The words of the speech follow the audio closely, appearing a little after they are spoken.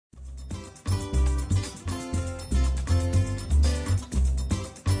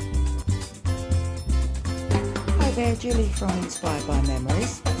there, Julie from Inspired by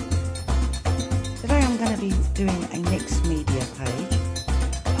Memories. Today I'm going to be doing a mixed media page.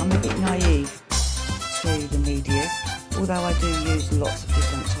 I'm a bit naive to the medias, although I do use lots of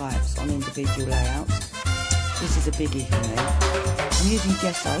different types on individual layouts. This is a biggie for me. I'm using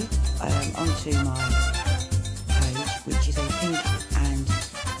Gesso onto my page, which is a pink and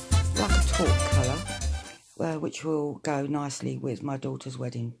like a taupe colour, which will go nicely with my daughter's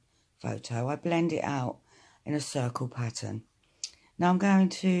wedding photo. I blend it out in a circle pattern. Now I'm going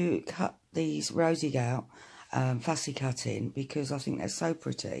to cut these rosy out, fussy cutting, because I think they're so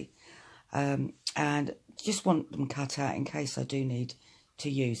pretty, and just want them cut out in case I do need to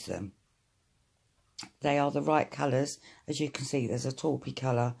use them. They are the right colours. As you can see, there's a taupey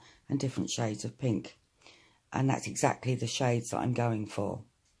colour and different shades of pink, and that's exactly the shades that I'm going for.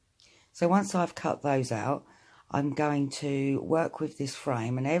 So once I've cut those out, I'm going to work with this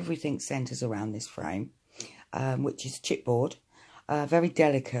frame, and everything centres around this frame, which is chipboard, very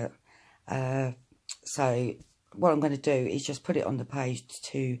delicate. So what I'm going to do is just put it on the page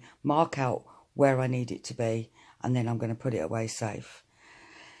to mark out where I need it to be, and then I'm going to put it away safe.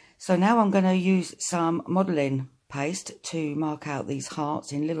 So now I'm going to use some modelling paste to mark out these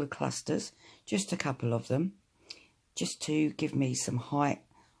hearts in little clusters, just a couple of them, just to give me some height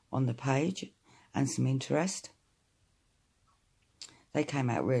on the page and some interest. They came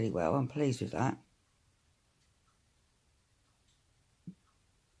out really well, I'm pleased with that.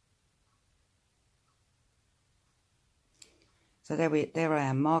 So there I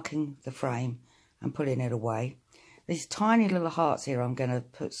am, marking the frame and putting it away. These tiny little hearts here, I'm going to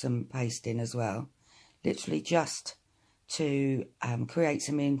put some paste in as well, literally just to create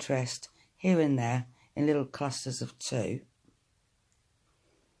some interest here and there in little clusters of 2.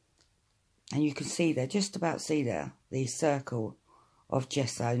 And you can see there, just about see there, the circle of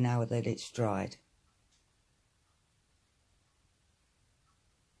gesso now that it's dried.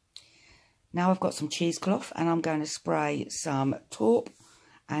 Now I've got some cheesecloth, and I'm going to spray some taupe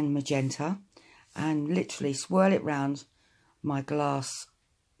and magenta and literally swirl it round my glass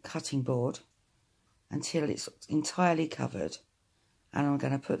cutting board until it's entirely covered, and I'm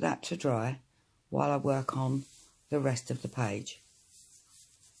going to put that to dry while I work on the rest of the page.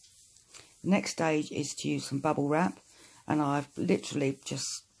 The next stage is to use some bubble wrap, and I've literally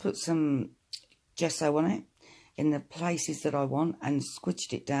just put some gesso on it in the places that I want and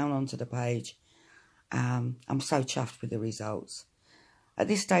squidged it down onto the page. I'm so chuffed with the results. At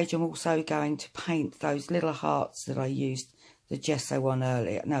this stage I'm also going to paint those little hearts that I used the gesso on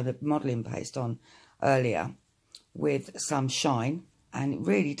earlier, no, the modelling paste on earlier, with some shine, and it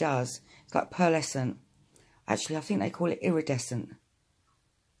really does, it's like pearlescent. Actually I think they call it iridescent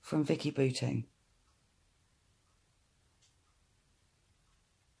from Vicky Boutin.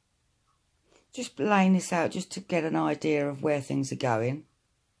 Just laying this out just to get an idea of where things are going.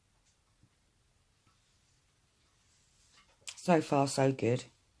 So far so good.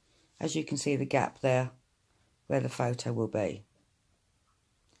 As you can see, the gap there where the photo will be.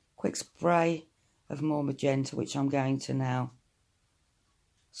 Quick spray of more magenta, which I'm going to now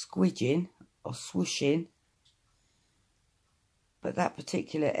squidge in or swoosh in. But that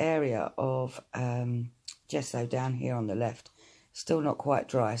particular area of gesso down here on the left, still not quite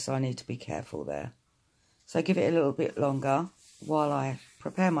dry, so I need to be careful there. So give it a little bit longer while I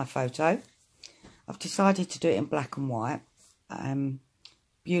prepare my photo. I've decided to do it in black and white.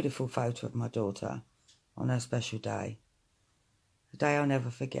 Beautiful photo of my daughter on her special day. A day I'll never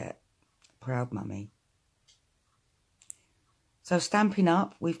forget. Proud mummy. So stamping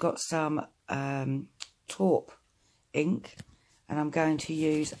up, we've got some taupe ink, and I'm going to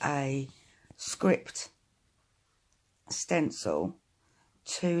use a script stencil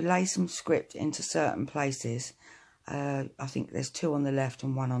to lay some script into certain places. I think there's 2 on the left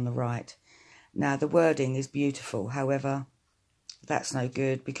and 1 on the right. Now the wording is beautiful, however that's no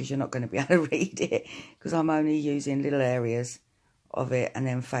good because you're not going to be able to read it, because I'm only using little areas of it and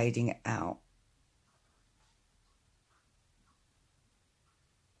then fading it out.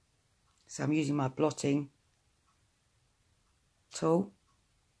 So I'm using my blotting tool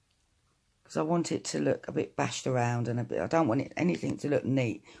because I want it to look a bit bashed around and a bit, I don't want anything to look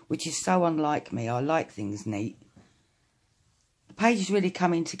neat, which is so unlike me. I like things neat. The page is really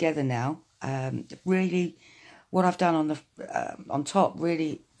coming together now. Really, what I've done on the on top,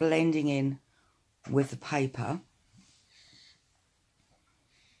 really blending in with the paper.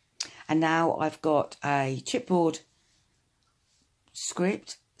 And now I've got a chipboard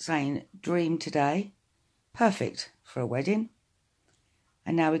script saying "Dream Today," perfect for a wedding.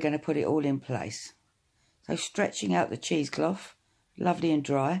 And now we're going to put it all in place. So stretching out the cheesecloth, lovely and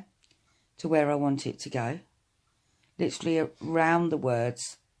dry, to where I want it to go. literally around the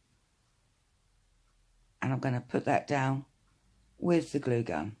words. And I'm going to put that down with the glue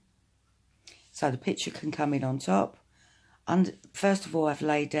gun. So the picture can come in on top. And first of all, I've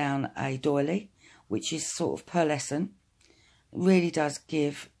laid down a doily, which is sort of pearlescent. It really does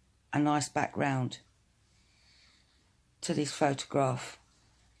give a nice background to this photograph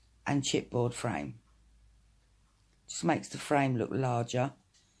and chipboard frame. Just makes the frame look larger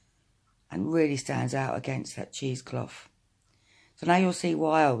and really stands out against that cheesecloth. So now you'll see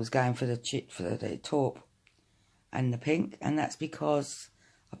why I was going for the taupe and the pink, and that's because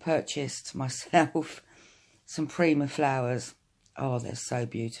I purchased myself some Prima flowers. Oh, they're so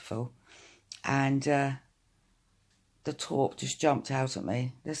beautiful. And the taupe just jumped out at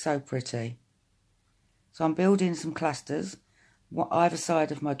me. They're so pretty. So I'm building some clusters, either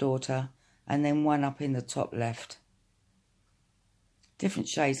side of my daughter, and then one up in the top left. Different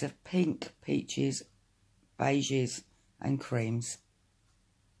shades of pink, peaches, beiges, and creams.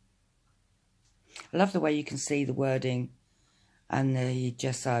 I love the way you can see the wording and the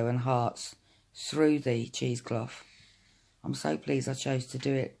gesso and hearts through the cheesecloth. I'm so pleased I chose to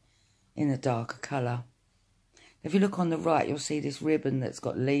do it in a darker colour. If you look on the right, you'll see this ribbon that's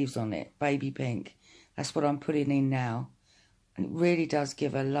got leaves on it, baby pink. That's what I'm putting in now. And it really does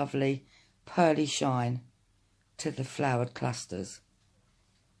give a lovely pearly shine to the flowered clusters.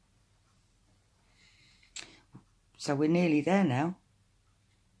 So we're nearly there now.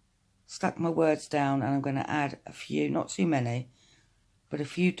 Stuck my words down, and I'm going to add a few, not too many, but a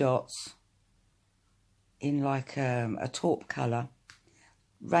few dots in like a taupe colour,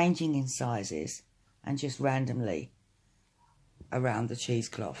 ranging in sizes, and just randomly around the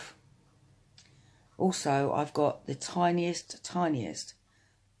cheesecloth. Also, I've got the tiniest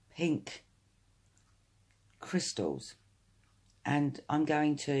pink crystals, and I'm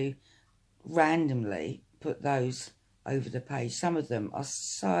going to randomly put those over the page. Some of them are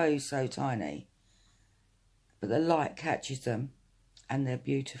so tiny, but the light catches them and they're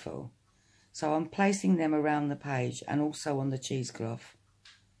beautiful. So I'm placing them around the page and also on the cheesecloth,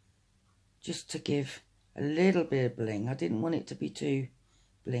 just to give a little bit of bling. I didn't want it to be too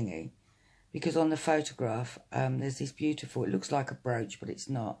blingy, because on the photograph there's this beautiful, it looks like a brooch but it's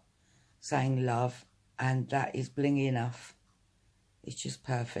not, saying love, and that is blingy enough. It's just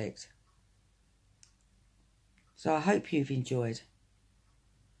perfect. So I hope you've enjoyed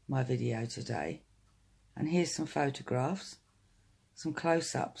my video today. And here's some photographs, some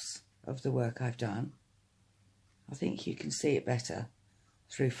close-ups of the work I've done. I think you can see it better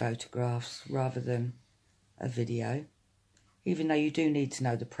through photographs rather than a video, even though you do need to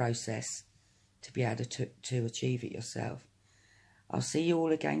know the process to be able to achieve it yourself. I'll see you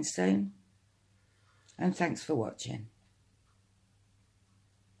all again soon, and thanks for watching.